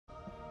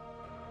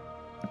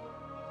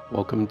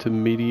Welcome to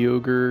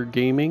Mediocre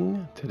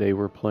Gaming. Today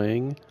we're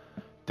playing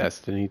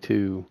Destiny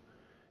 2.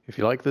 If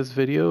you like this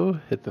video,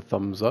 hit the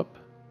thumbs up.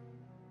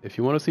 If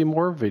you want to see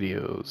more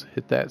videos,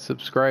 hit that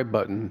subscribe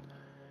button.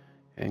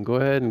 And go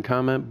ahead and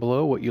comment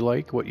below what you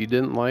like, what you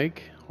didn't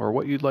like, or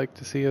what you'd like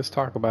to see us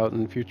talk about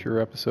in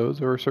future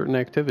episodes or certain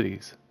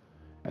activities.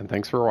 And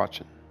thanks for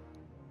watching.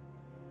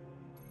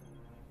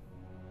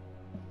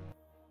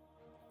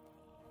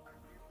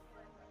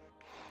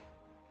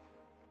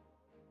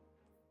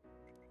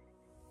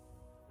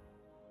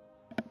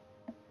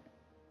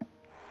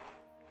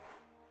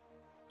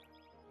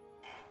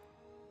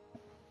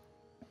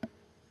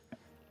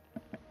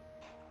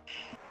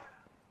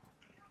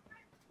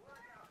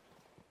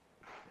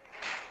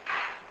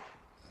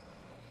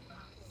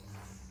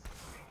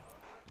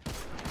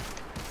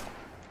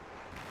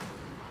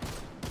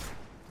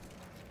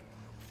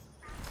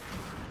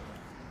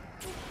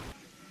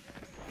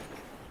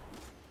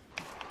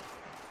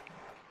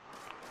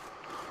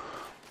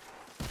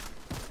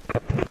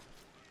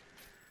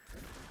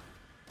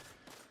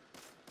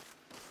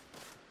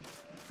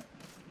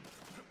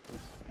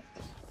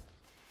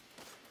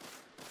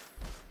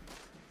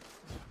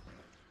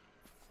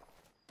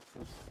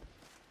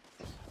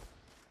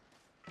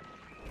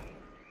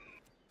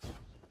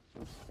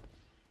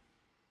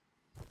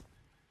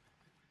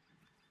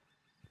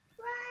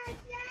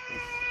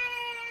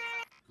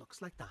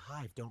 Looks like the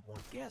Hive don't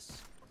want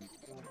guests.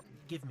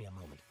 Give me a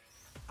moment.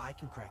 I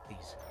can crack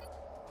these.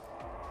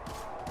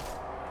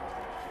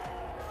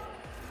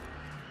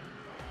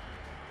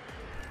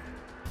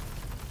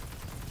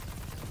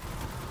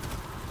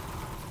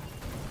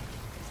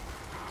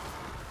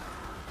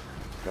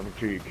 Coming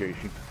to you,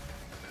 Casey.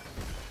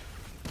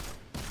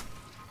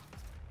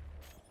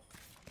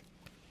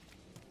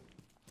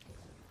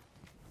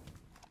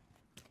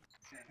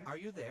 Are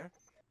you there?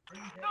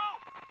 No!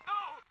 No!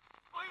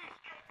 Please!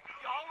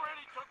 You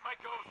already took my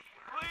ghost!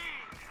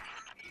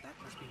 Please! That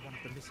must be one of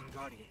the missing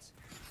Guardians.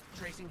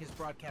 Tracing his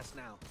broadcast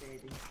now.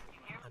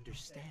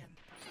 Understand.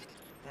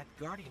 That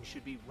Guardian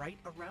should be right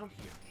around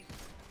here.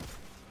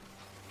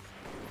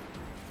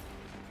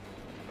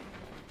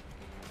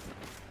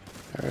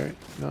 Alright,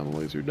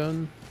 anomalies are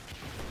done.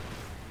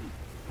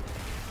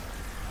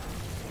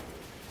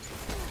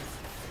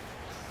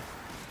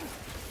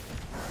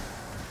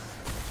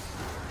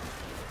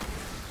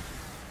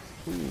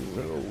 Ooh,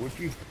 hello,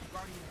 Wookie.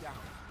 Guardian down.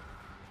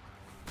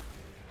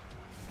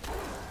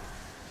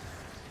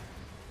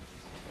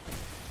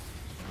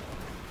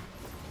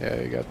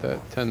 Yeah, you got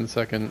that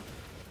 10-second.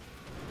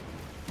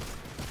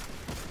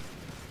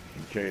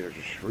 Okay, there's a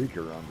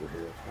shrieker under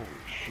here.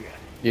 Holy shit.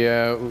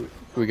 Yeah,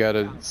 we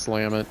gotta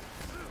slam it.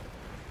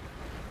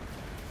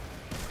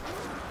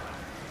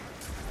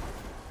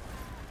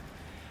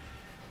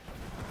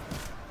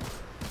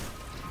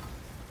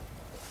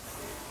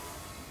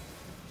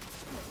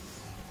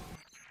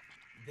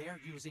 They're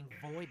using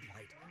void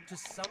light to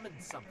summon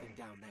something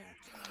down there.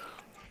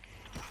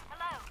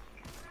 Hello?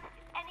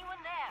 Anyone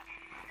there?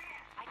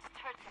 I just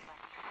heard somebody.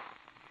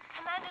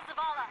 Commander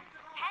Zavala,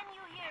 can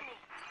you hear me?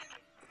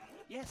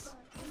 Yes,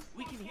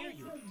 we can hear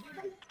you.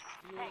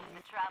 Thanks,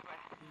 the Traveler.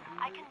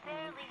 I can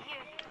barely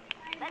hear you.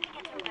 Let me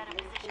get to a better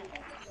position.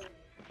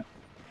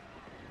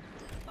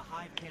 The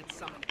Hive can't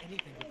summon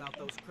anything without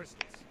those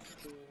crystals.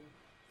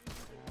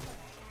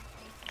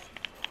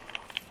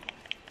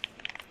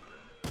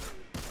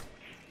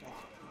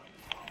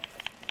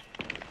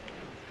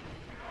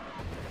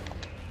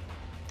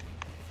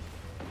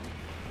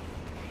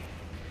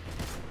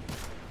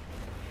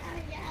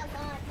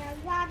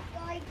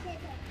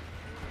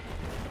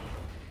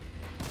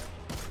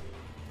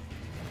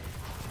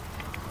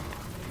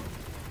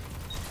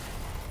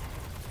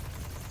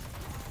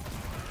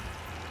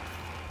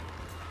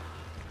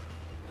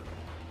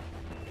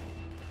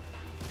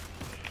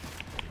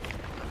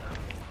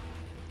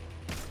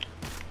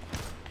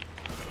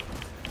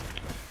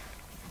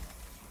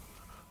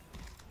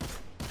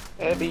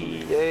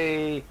 Abby,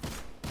 yay!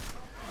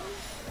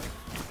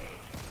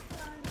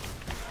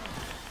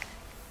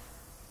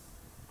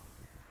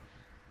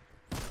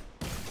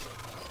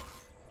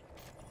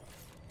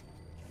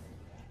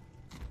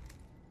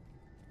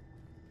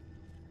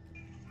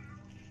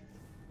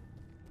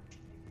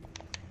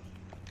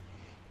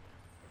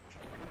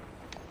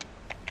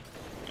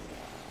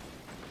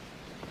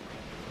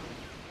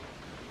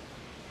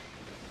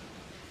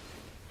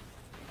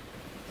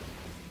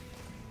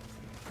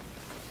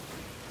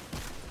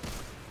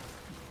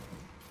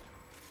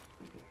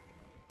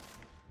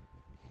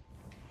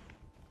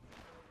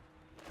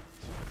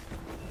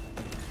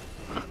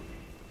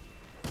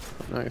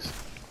 Nice.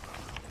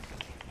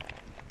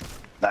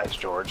 Nice,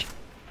 George.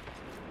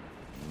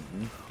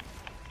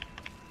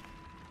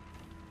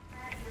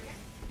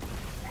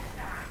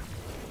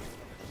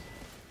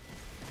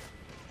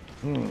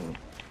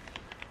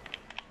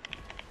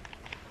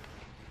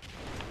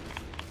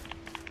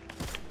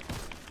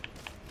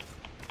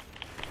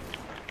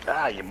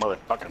 Ah, you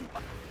motherfucking...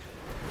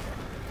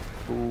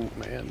 Ooh,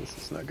 man, this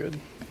is not good.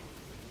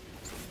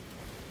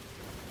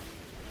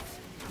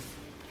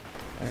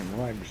 And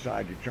right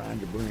beside you, trying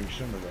to bring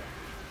some of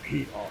the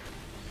heat off.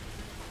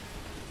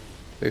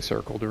 They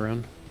circled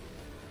around.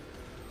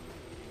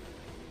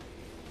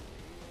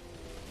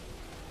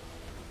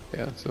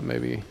 Yeah, so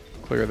maybe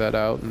clear that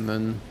out and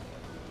then